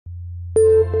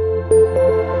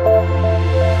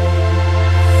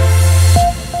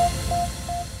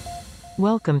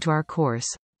Welcome to our course.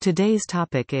 Today's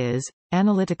topic is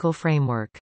Analytical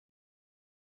Framework.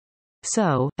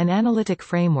 So, an analytic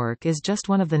framework is just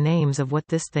one of the names of what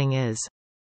this thing is.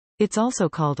 It's also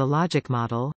called a logic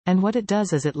model, and what it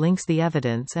does is it links the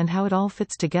evidence and how it all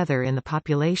fits together in the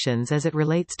populations as it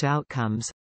relates to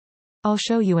outcomes. I'll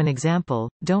show you an example,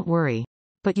 don't worry.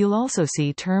 But you'll also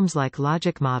see terms like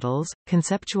logic models,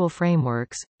 conceptual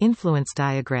frameworks, influence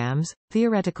diagrams,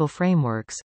 theoretical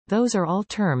frameworks. Those are all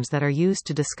terms that are used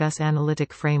to discuss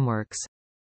analytic frameworks.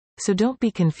 So don't be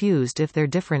confused if they're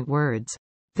different words.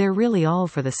 They're really all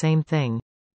for the same thing.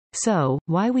 So,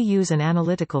 why we use an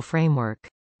analytical framework?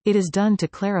 It is done to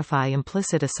clarify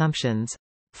implicit assumptions.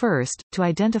 First, to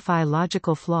identify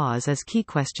logical flaws as key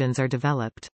questions are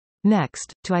developed.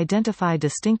 Next, to identify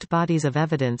distinct bodies of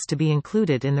evidence to be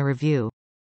included in the review.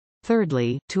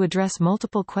 Thirdly, to address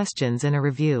multiple questions in a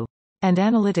review. And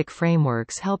analytic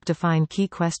frameworks help define key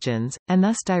questions, and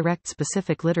thus direct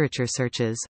specific literature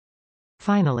searches.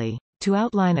 Finally, to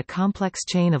outline a complex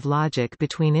chain of logic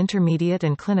between intermediate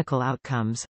and clinical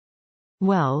outcomes.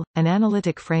 Well, an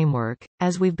analytic framework,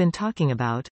 as we've been talking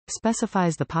about,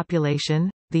 specifies the population,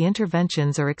 the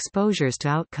interventions or exposures to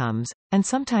outcomes, and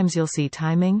sometimes you'll see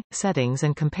timing, settings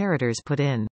and comparators put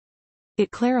in.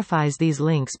 It clarifies these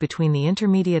links between the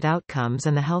intermediate outcomes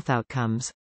and the health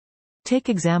outcomes. Take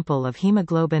example of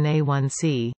hemoglobin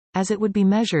A1C, as it would be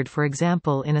measured for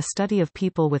example in a study of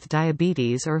people with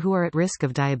diabetes or who are at risk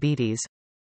of diabetes.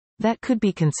 That could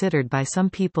be considered by some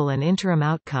people an interim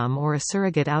outcome or a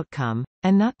surrogate outcome,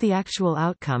 and not the actual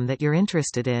outcome that you're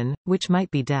interested in, which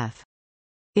might be death.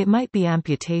 It might be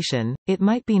amputation, it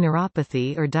might be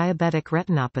neuropathy or diabetic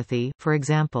retinopathy, for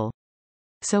example.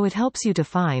 So it helps you to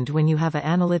find when you have an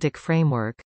analytic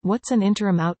framework, what's an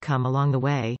interim outcome along the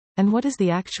way, and what is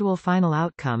the actual final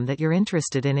outcome that you're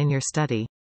interested in your study.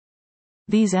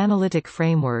 These analytic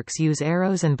frameworks use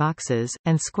arrows and boxes,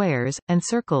 and squares, and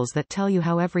circles that tell you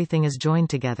how everything is joined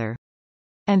together.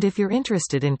 And if you're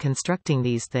interested in constructing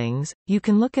these things, you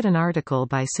can look at an article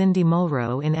by Cindy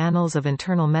Mulrow in Annals of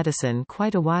Internal Medicine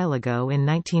quite a while ago in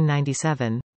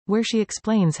 1997, where she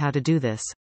explains how to do this.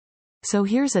 So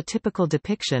here's a typical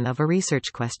depiction of a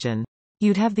research question.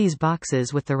 You'd have these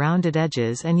boxes with the rounded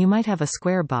edges and you might have a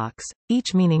square box,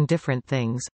 each meaning different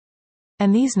things.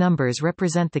 And these numbers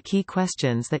represent the key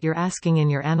questions that you're asking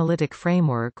in your analytic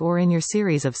framework or in your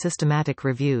series of systematic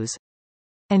reviews.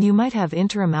 And you might have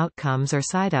interim outcomes or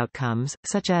side outcomes,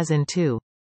 such as in 2.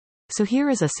 So here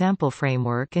is a sample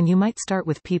framework and you might start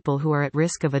with people who are at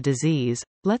risk of a disease.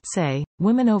 Let's say,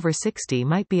 women over 60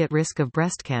 might be at risk of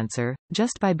breast cancer,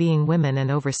 just by being women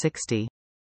and over 60.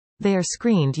 They are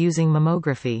screened using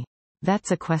mammography. That's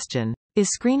a question. Is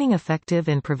screening effective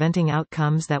in preventing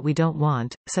outcomes that we don't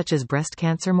want, such as breast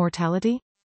cancer mortality?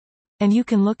 And you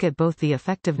can look at both the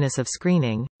effectiveness of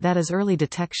screening, that is early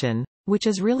detection, which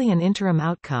is really an interim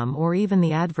outcome, or even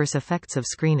the adverse effects of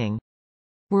screening.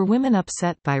 Were women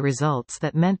upset by results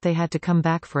that meant they had to come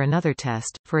back for another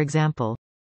test, for example?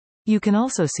 You can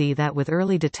also see that with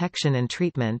early detection and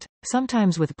treatment,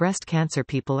 sometimes with breast cancer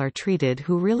people are treated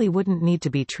who really wouldn't need to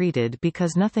be treated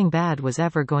because nothing bad was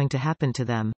ever going to happen to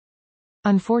them.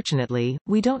 Unfortunately,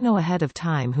 we don't know ahead of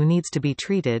time who needs to be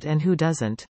treated and who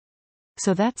doesn't.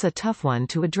 So that's a tough one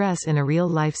to address in a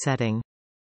real-life setting.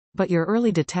 But your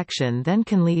early detection then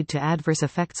can lead to adverse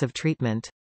effects of treatment.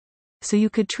 So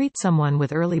you could treat someone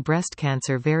with early breast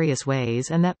cancer various ways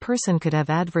and that person could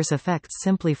have adverse effects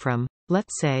simply from,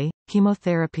 let's say,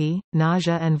 chemotherapy,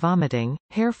 nausea and vomiting,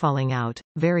 hair falling out,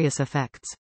 various effects.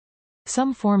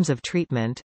 Some forms of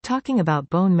treatment, talking about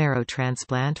bone marrow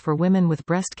transplant for women with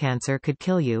breast cancer, could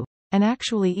kill you, and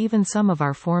actually even some of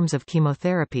our forms of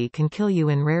chemotherapy can kill you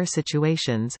in rare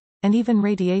situations, and even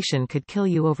radiation could kill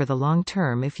you over the long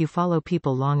term if you follow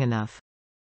people long enough.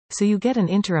 So you get an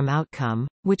interim outcome,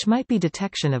 which might be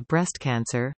detection of breast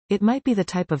cancer, it might be the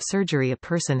type of surgery a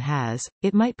person has,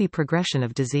 it might be progression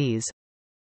of disease.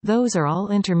 Those are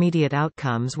all intermediate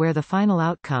outcomes where the final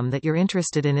outcome that you're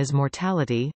interested in is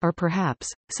mortality, or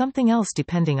perhaps, something else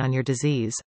depending on your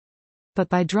disease. But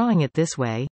by drawing it this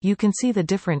way, you can see the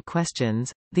different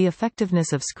questions, the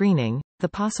effectiveness of screening, the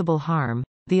possible harm,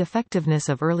 the effectiveness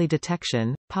of early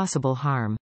detection, possible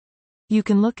harm. You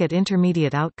can look at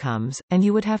intermediate outcomes, and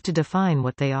you would have to define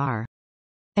what they are.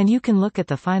 And you can look at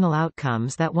the final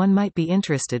outcomes that one might be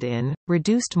interested in,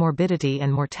 reduced morbidity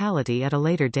and mortality at a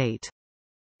later date.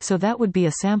 So that would be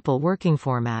a sample working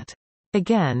format.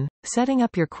 Again, setting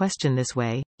up your question this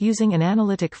way, using an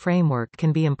analytic framework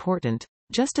can be important,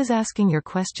 just as asking your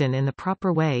question in the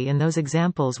proper way in those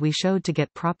examples we showed to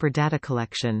get proper data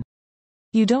collection.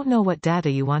 You don't know what data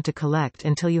you want to collect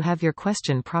until you have your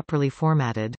question properly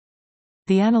formatted.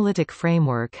 The analytic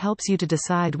framework helps you to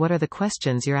decide what are the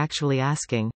questions you're actually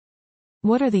asking.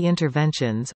 What are the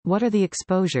interventions? What are the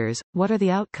exposures? What are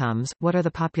the outcomes? What are the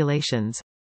populations?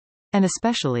 And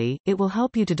especially, it will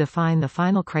help you to define the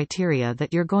final criteria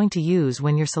that you're going to use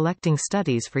when you're selecting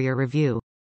studies for your review.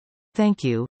 Thank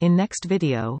you. In next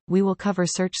video, we will cover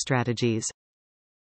search strategies.